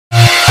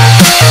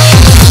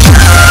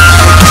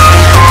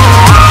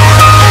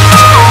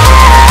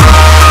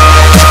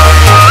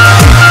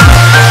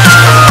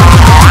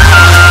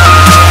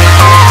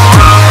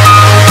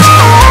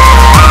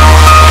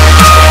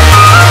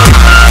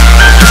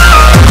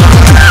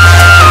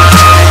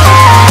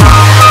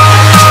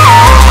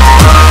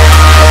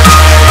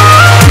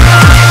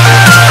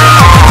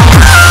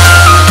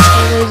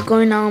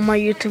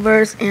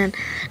YouTubers, and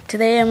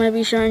today I'm gonna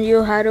be showing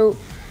you how to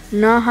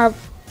not have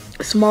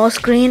small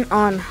screen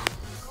on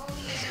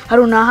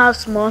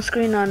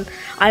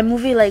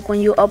iMovie, like when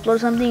you upload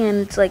something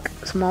and it's like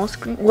small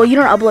screen. Well, you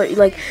don't upload,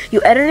 like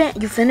you edit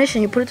it, you finish,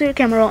 and you put it to your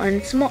camera roll,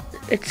 and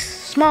it's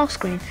small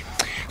screen.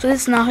 So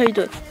this is not how you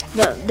do it.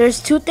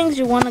 There's two things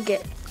you want to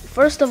get.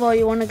 First of all,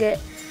 you want to get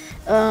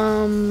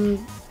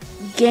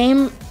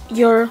game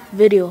your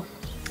video,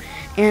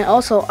 and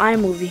also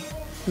iMovie.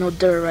 No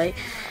dirt, right?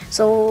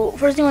 So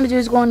first thing you want to do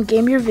is go on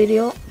game your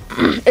video.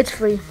 It's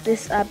free.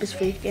 This app is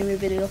free. Game your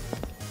video.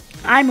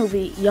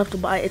 iMovie you have to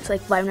buy. It's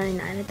like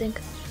 $5.99, I think.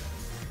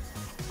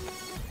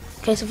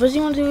 Okay, so first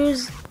thing you want to do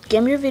is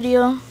game your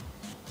video,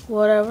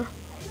 whatever.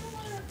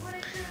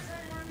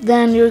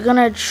 Then you're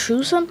gonna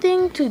choose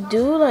something to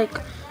do. Like,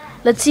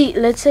 let's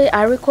say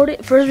I record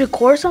it. First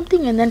record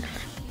something and then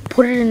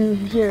put it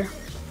in here.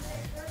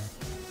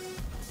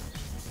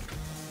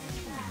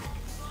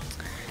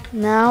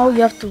 Now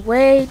you have to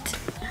wait.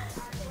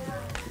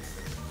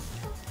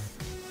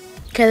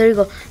 Okay, there you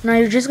go. Now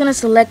you're just gonna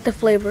select the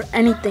flavor,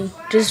 anything,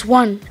 just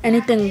one,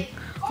 anything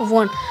of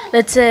one.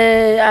 Let's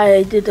say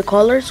I did the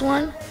colors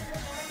one,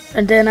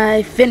 and then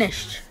I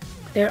finished.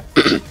 There.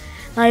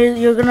 Now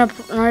you're gonna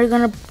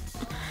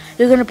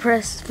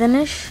press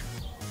finish,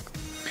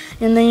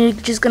 and then you're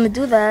just gonna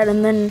do that,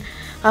 and then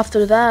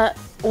after that,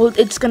 well,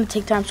 it's gonna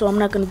take time, so I'm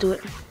not gonna do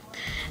it.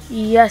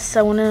 Yes,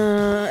 I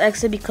wanna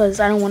exit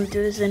because I don't want to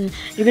do this, and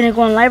you're gonna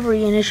go on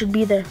library, and it should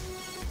be there.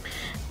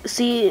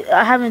 See,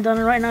 I haven't done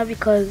it right now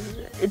because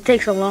it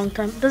takes a long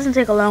time. It doesn't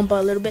take a long,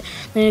 but a little bit.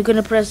 Then you're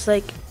gonna press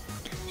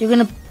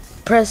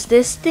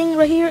this thing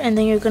right here, and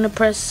then you're gonna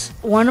press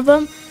one of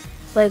them.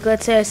 Like,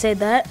 let's say I say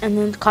that, and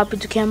then copy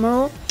to camera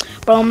roll.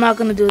 But I'm not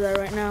gonna do that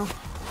right now.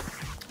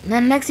 And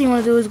then next thing you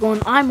wanna do is go on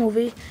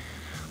iMovie.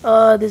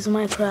 This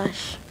might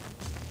crash.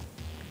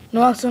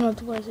 No external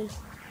devices.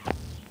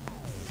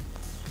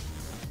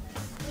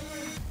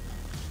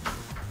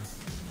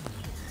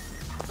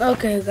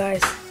 Okay,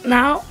 guys.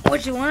 Now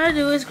what you wanna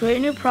do is create a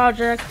new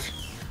project.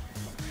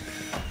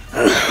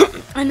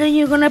 And then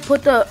you're gonna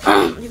put the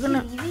you're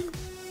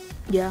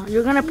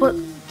gonna put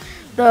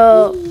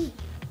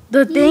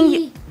the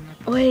thing.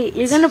 Wait,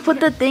 you're gonna put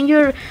the thing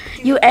you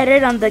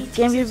edit on the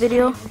game your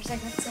video.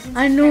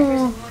 I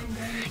know.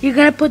 You're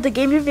gonna put the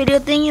game your video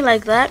thingy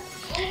like that.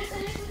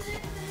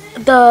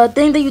 The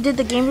thing that you did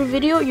the game your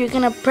video, you're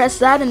gonna press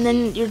that, and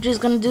then you're just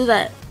gonna do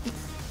that.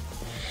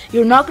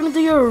 You're not gonna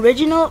do your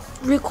original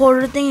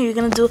recorder thing. You're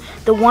gonna do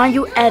the one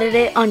you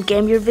edited on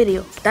game your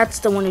video. That's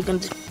the one you're gonna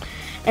do.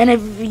 And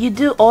if you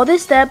do all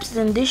these steps,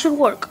 then this should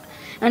work.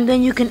 And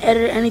then you can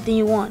edit anything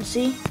you want.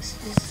 See?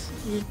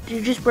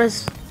 You just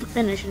press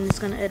finish and it's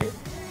gonna edit.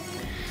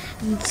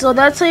 So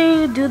that's how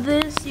you do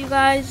this, you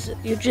guys.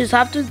 You just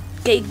have to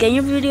get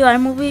your video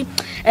iMovie,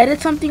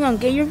 edit something on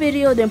get your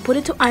video, then put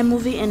it to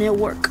iMovie, and it'll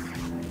work.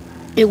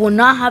 It will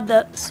not have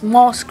the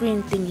small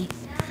screen thingy.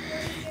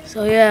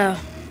 So yeah.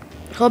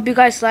 Hope you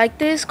guys like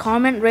this.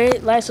 Comment,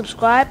 rate, like,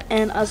 subscribe,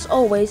 and as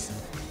always,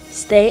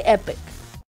 stay epic.